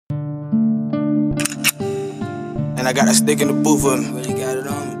And I got that stick in the booth with me. Really got it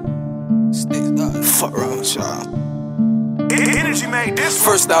on me. Sticks got. Fuck wrong with y'all. Energy made this.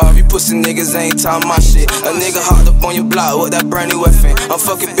 First off, you pussy niggas ain't talking my shit. A nigga hopped up on your block with that brand new FN. I'm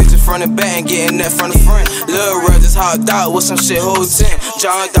fucking bitches front and back and getting that from the front. Lil' Red just hopped out with some shit whole 10.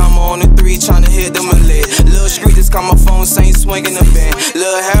 John Dama on the 3 tryna hit them a lid. Lil' Street just call my phone saying swinging the band.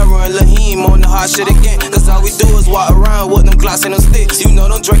 Lil' Harry and Lil' Heem on the hot shit again. Cause all we do is walk around with them Glocks and them sticks. You know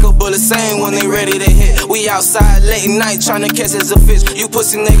them Draco bullets same when they ready to hit. We outside late night tryna catch us a fish. You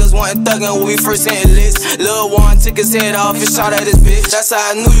pussy niggas wantin' thuggin' when we first hit list. Lil' Juan took his head off and shot at his bitch. That's how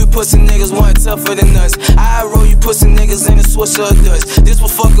I knew you pussy niggas wasn't tougher than us. I roll you pussy niggas in a swisher of dust. This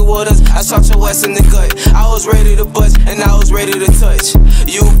was fucking with us, I shot your ass in the gut. I was ready to bust and I was ready to touch.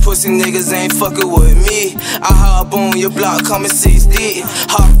 You pussy niggas ain't fucking with me. I hop on your block, coming 6D.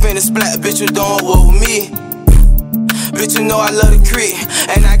 Hop in the splat, bitch, you don't walk with me. Bitch, you know I love the creep.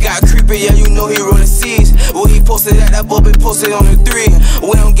 And I got creepy, yeah, you know he rollin' C's. When he posted that boy been posted on the 3.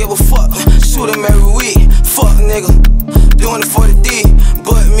 We don't give a fuck, shoot him every week. Fuck nigga, doing it for the D.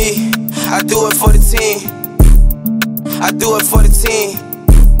 But me, I do it for the team. I do it for the team.